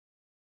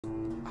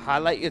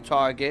highlight your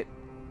target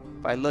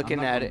by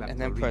looking at it and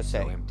then press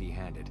A. So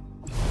empty-handed.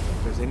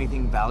 If there's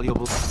anything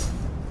valuable.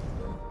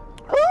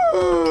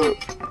 Oh!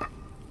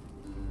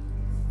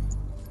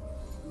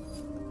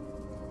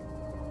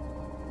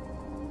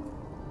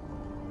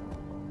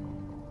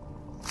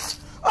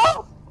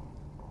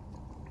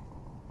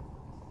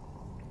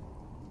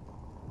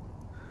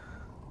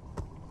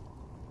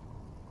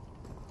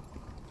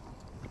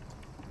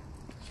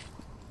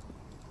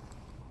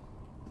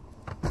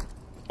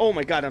 Oh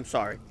my God, I'm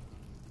sorry.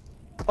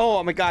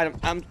 Oh my God,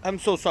 I'm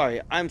so sorry.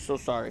 I'm so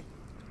sorry.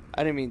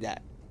 I didn't mean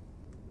that.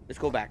 Let's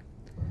go back.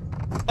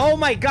 Oh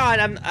my God,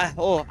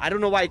 I don't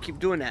know why I keep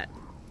doing that.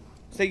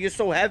 It's like you're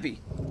so heavy.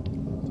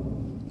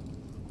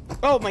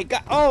 Oh my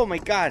God. Oh my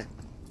God.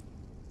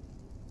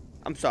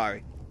 I'm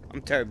sorry.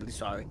 I'm terribly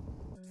sorry.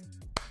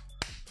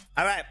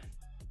 All right.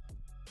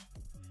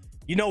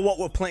 You know what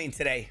we're playing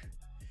today.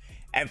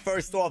 And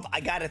first off, I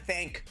gotta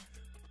thank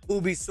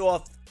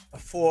Ubisoft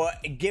for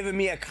giving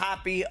me a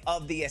copy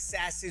of the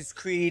Assassin's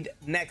Creed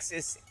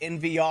Nexus in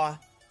VR,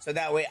 so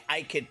that way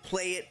I could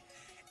play it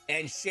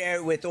and share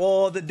it with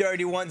all the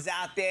dirty ones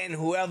out there and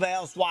whoever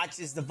else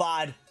watches the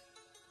VOD.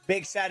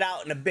 Big shout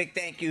out and a big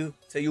thank you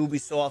to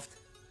Ubisoft.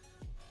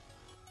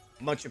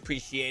 Much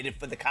appreciated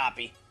for the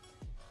copy.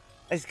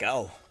 Let's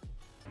go.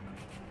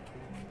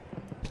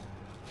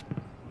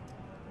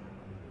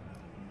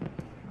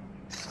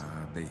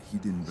 The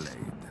hidden blade,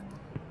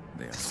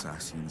 the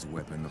assassin's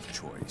weapon of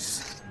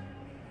choice.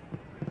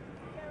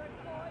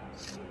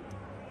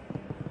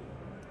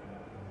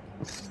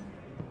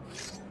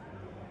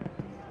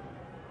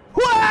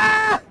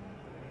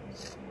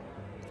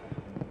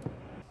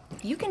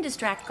 You can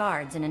distract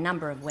guards in a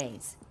number of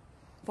ways.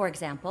 For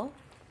example,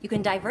 you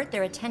can divert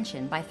their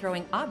attention by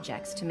throwing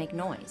objects to make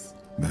noise.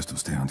 Best to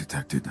stay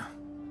undetected.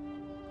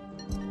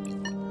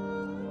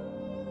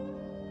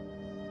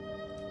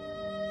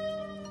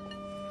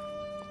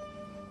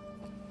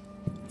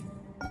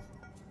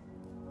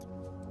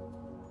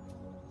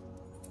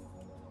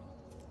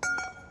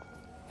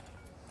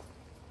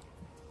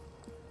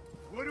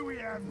 What do we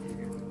have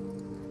here?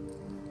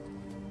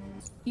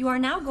 You are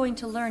now going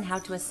to learn how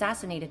to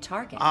assassinate a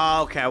target.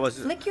 Ah, okay, I was...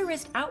 Flick your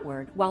wrist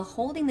outward while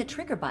holding the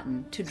trigger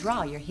button to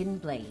draw your hidden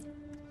blade.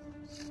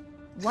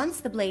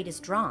 Once the blade is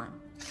drawn,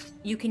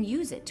 you can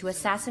use it to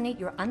assassinate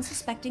your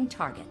unsuspecting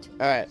target.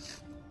 All right.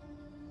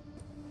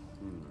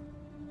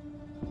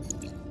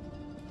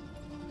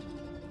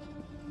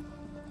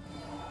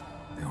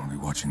 They're only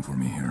watching for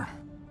me here.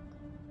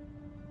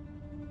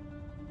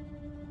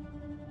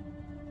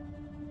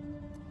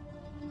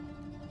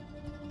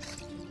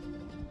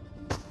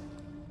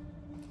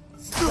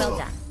 Well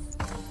done.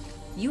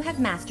 You have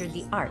mastered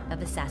the art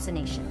of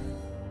assassination.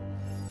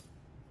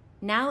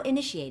 Now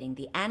initiating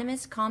the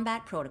Animus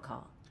Combat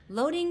Protocol.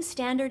 Loading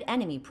standard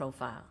enemy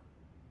profile.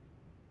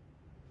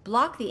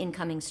 Block the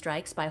incoming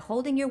strikes by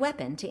holding your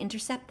weapon to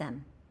intercept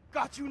them.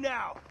 Got you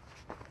now.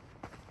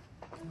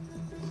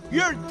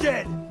 You're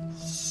dead.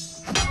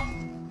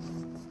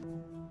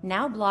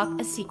 Now block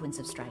a sequence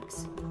of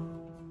strikes.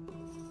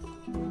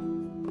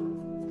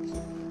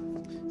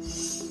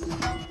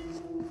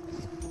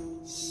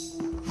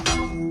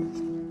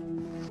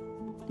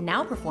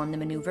 Now perform the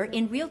maneuver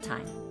in real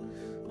time.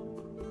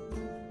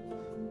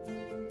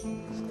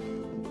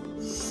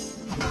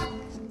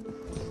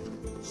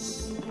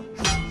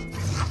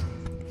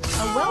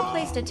 A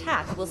well-placed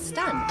attack will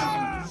stun an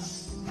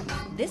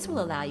enemy. This will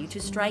allow you to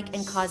strike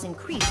and cause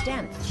increased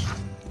damage.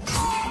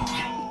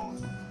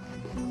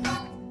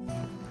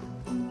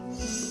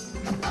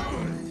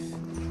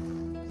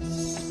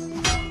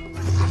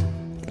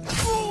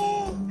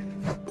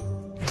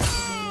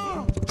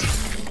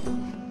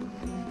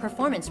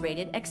 Performance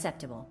rated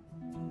acceptable.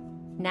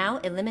 Now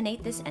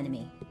eliminate this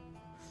enemy.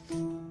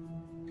 User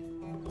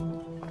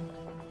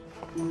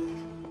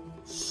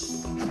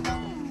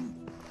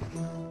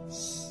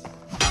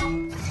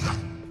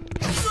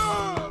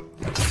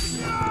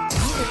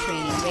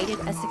training rated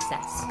a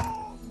success.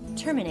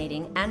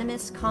 Terminating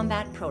Animus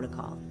Combat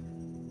Protocol.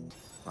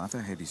 Path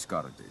ahead is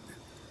guarded,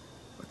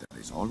 but there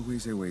is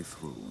always a way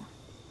through.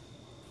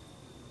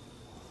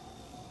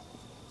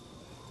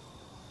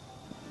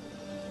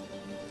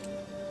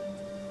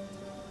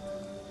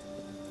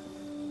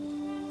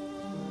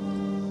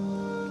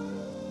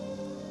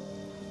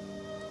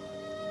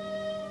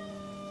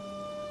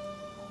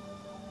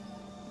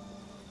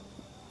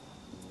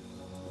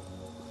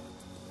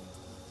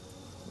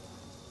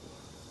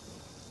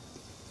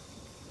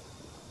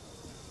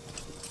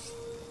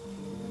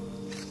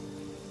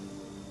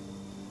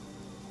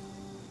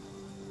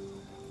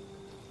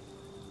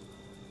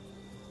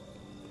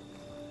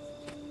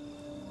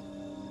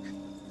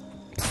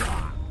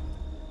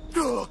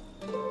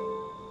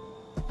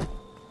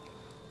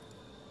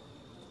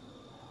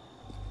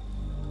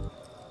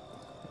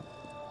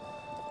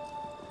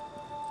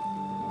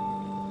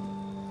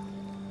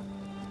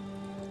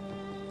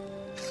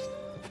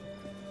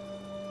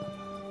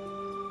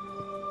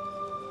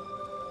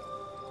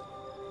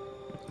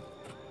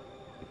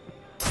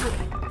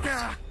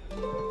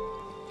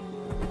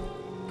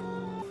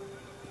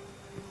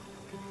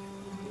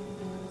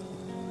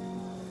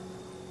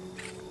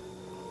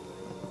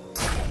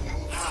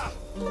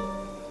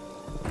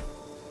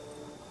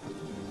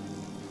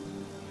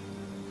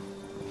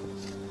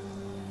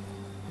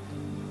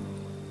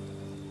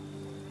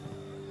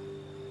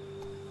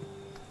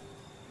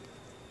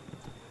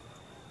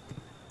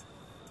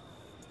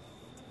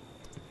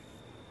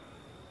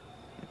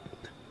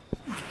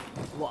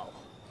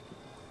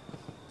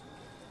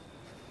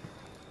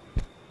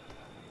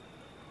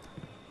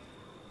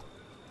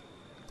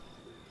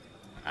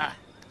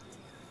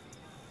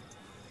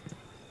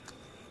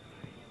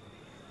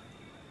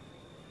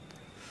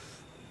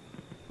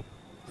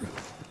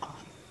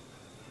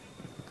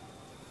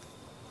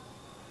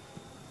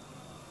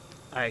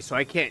 Alright, so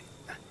I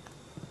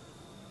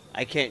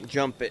can't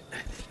jump it.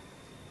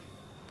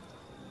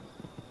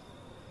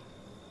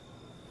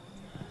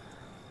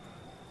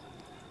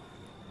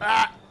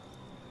 Ah!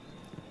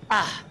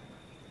 Ah!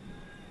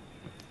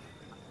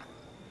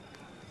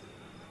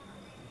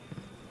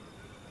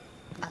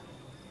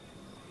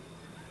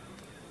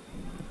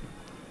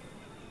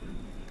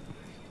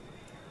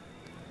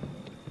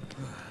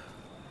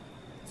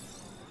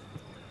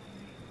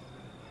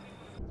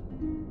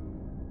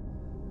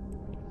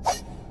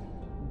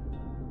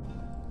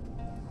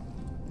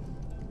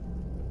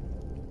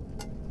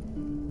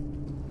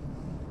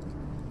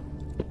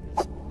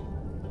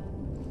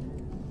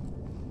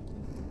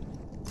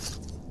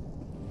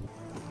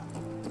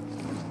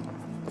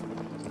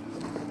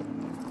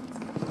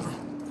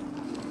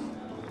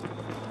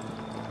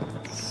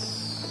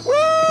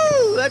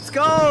 Let's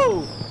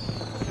go!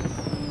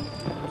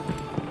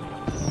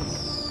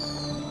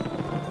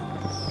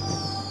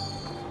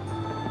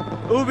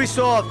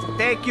 Ubisoft,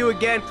 thank you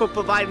again for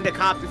providing the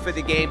copy for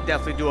the game.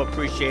 Definitely do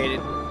appreciate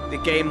it.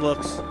 The game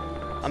looks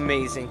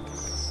amazing.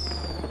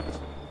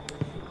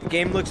 The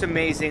game looks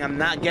amazing. I'm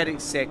not getting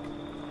sick.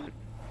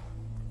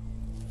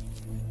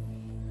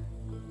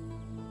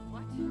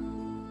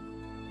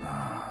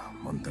 Ah,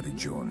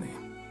 Monteriggioni.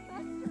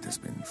 It has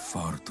been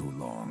far too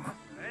long.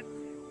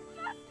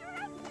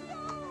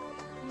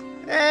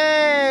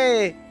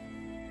 Hey!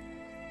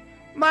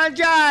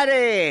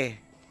 Mangiare!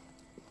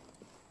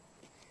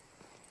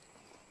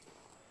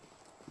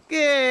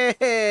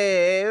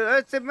 Hey,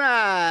 what's the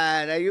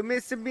matter? You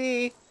missing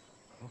me?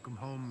 Welcome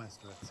home,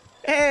 Master.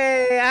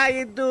 Hey, how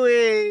you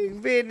doing,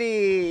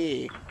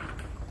 Vinny?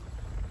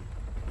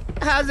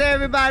 How's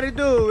everybody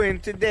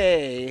doing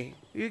today?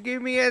 You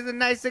give me as a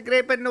nice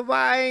grape and the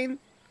wine?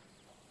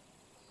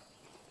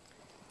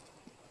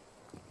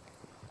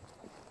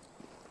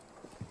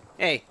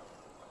 Hey.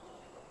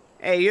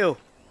 Hey, you.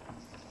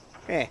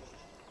 Hey.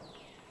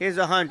 Here's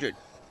 100.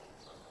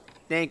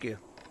 Thank you.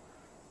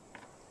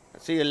 I'll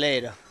see you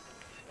later.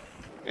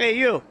 Hey,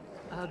 you.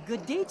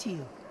 Good day to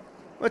you.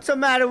 What's the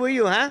matter with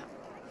you, huh?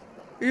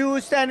 You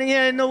standing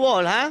here in the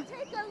wall, huh?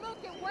 Take a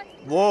look at what...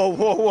 Whoa,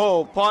 whoa,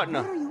 whoa,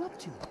 partner. What are you up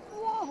to?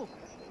 Whoa!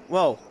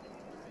 Whoa.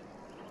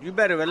 You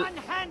better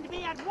Unhand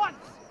me at once!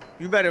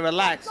 You better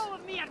relax. Let go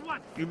of me at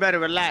once! You better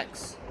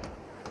relax.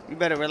 You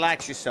better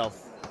relax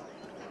yourself.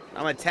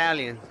 I'm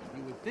Italian.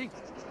 You would think.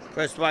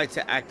 Press Y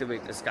to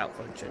activate the scout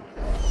function.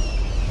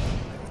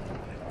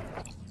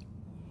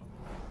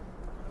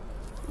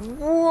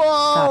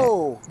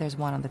 Whoa! Got it. There's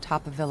one on the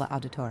top of Villa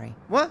Auditori.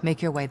 What?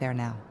 Make your way there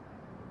now.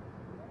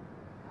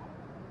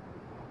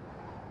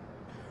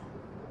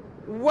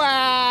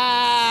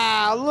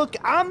 Wow! Look,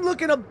 I'm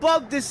looking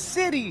above the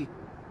city.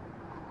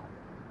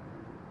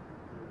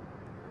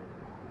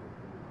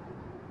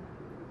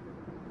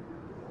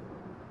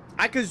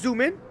 I can zoom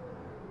in.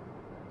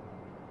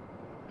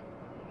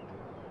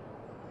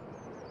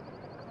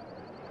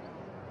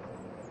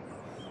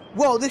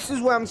 Whoa, this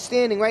is where I'm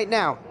standing right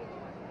now.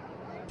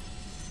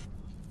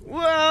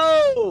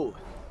 Whoa!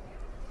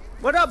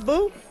 What up,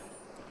 boo?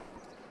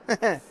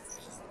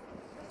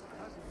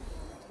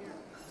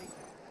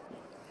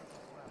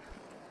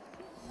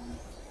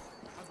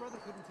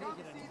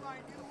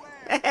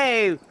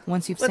 Hey!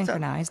 Once you've what's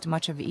synchronized,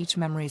 much of each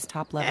memory's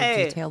top-level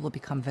Hey. detail will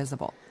become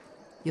visible.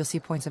 You'll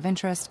see points of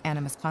interest,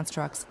 animus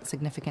constructs,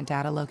 significant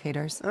data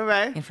locators, All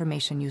right.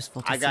 information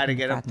useful to I gotta seeking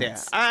get up there.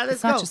 fragments. All right, let's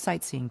It's not go. just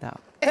sightseeing, though.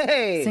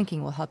 Hey!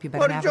 Syncing will help you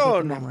better navigate the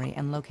Buongiorno. memory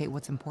and locate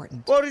what's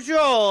important.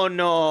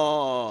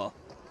 Buongiorno!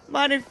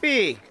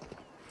 Magnifique!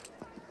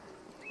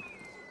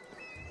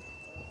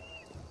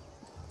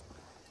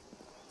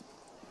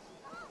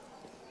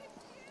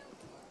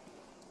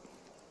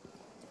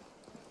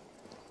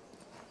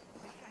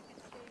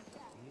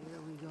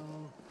 Here we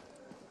go.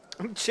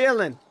 I'm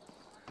chilling.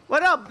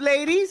 What up,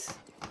 ladies?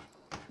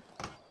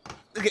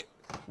 Okay,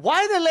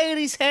 why are the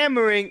ladies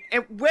hammering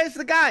and where's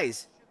the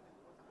guys?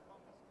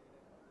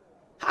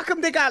 How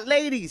come they got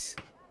ladies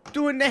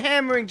doing the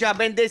hammering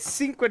job and they're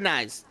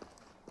synchronized?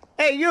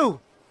 Hey,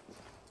 you!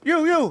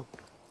 You!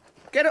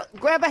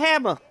 Grab a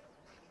hammer.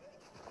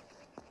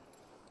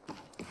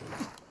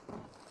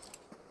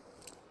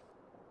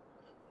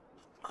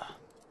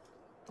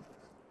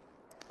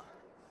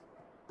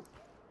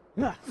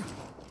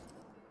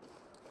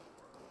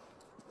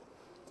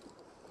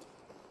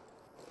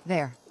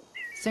 There.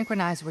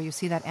 Synchronize where you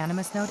see that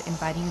animus node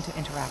inviting you to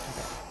interact with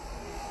it.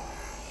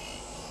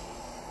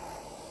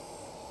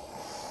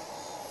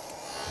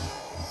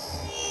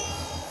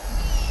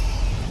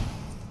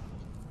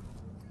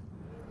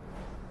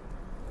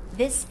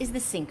 This is the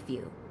sync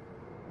view.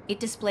 It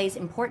displays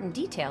important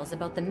details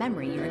about the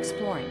memory you're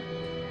exploring.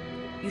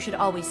 You should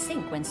always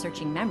sync when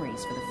searching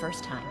memories for the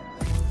first time.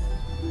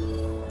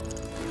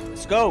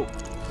 Let's go.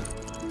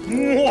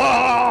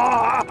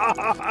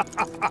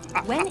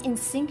 When in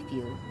sync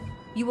view,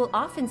 you will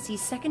often see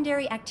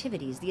secondary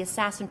activities the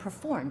assassin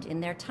performed in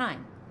their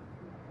time.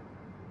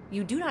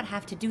 You do not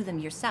have to do them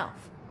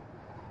yourself,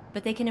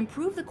 but they can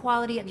improve the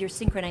quality of your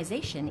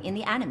synchronization in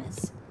the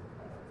animus.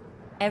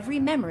 Every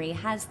memory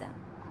has them.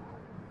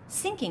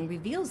 Syncing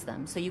reveals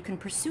them so you can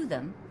pursue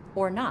them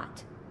or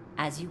not,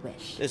 as you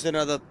wish. There's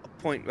another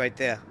point right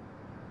there.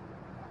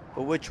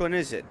 But which one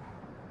is it?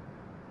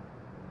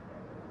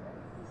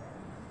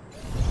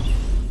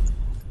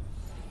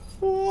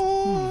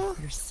 Whoa.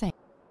 You're safe.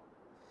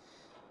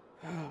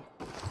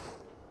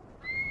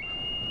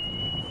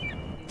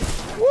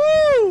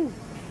 Woo!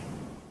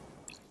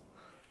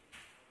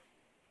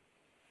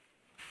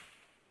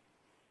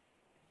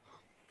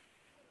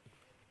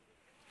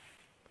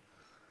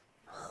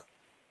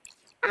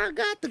 I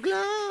got the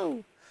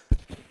glow.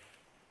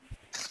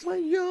 What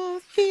you're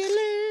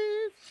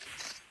feeling?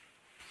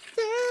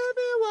 Tell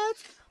me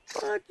what's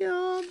on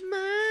your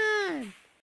mind.